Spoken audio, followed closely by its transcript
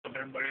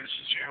everybody? This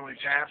is Jeremy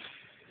Taft.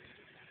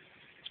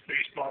 It's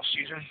baseball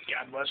season.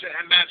 God bless it.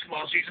 And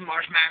basketball season.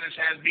 March Madness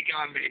has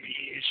begun, baby.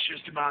 It's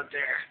just about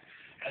there.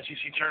 SEC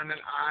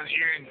tournament on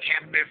here in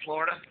Tampa Bay,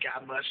 Florida.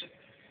 God bless it.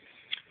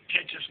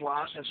 Pitt just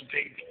lost. That's a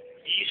big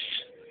East.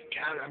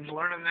 God, I'm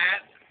learning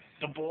that.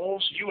 The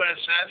Bulls,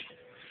 USF.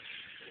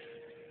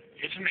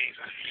 It's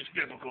amazing. It's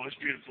biblical. It's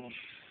beautiful.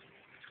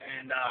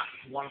 And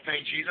I want to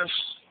thank Jesus.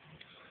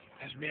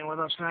 Thanks for being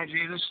with us tonight,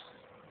 Jesus.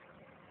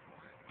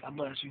 God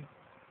bless you.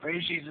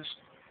 Praise Jesus.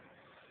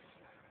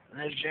 And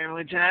there's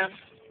Jeremy Taft.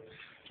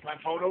 It's my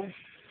photo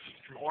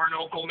from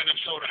Orinoco,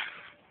 Minnesota.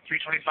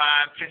 325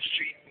 5th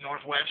Street,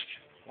 Northwest.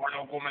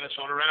 Orinoco,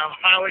 Minnesota. Right off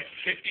Highway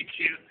 52.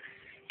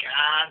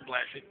 God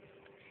bless it.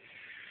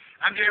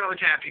 I'm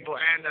Jeremy Taft, people,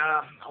 and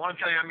I want to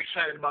tell you I'm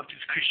excited about this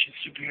Christian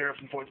superhero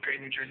from 4th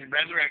grade New Jersey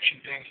resurrection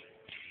thing.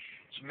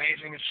 It's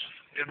amazing. It's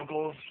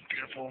biblical. It's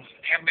beautiful.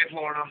 Tampa Bay,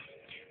 Florida.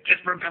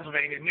 Pittsburgh,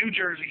 Pennsylvania. New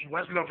Jersey.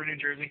 West Milford,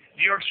 New Jersey.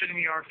 New York City,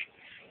 New York.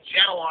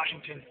 Seattle,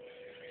 Washington.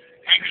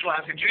 Anchorage,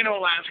 Alaska. Juneau,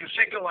 Alaska.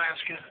 Sitka,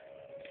 Alaska.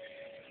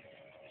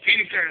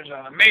 Phoenix,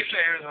 Arizona. Mesa,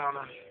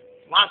 Arizona.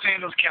 Los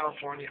Angeles,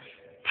 California.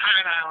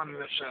 Pine Island,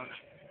 Minnesota.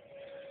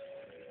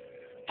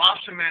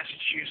 Boston,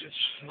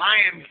 Massachusetts.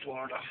 Miami,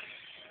 Florida.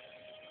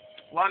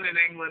 London,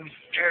 England.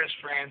 Paris,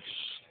 France.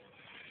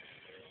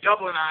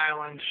 Dublin,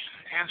 Ireland.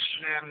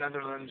 Amsterdam,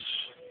 Netherlands.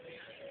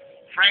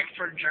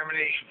 Frankfurt,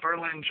 Germany.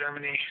 Berlin,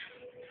 Germany.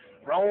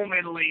 Rome,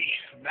 Italy.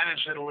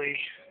 Venice, Italy.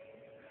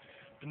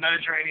 The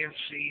Mediterranean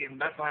Sea, and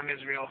Bethlehem,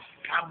 Israel.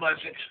 God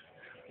bless it.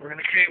 We're going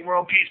to create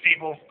world peace,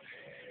 people.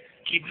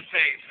 Keep the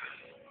faith.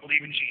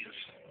 Believe in Jesus.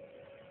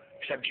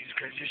 Accept Jesus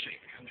Christ, your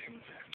Savior.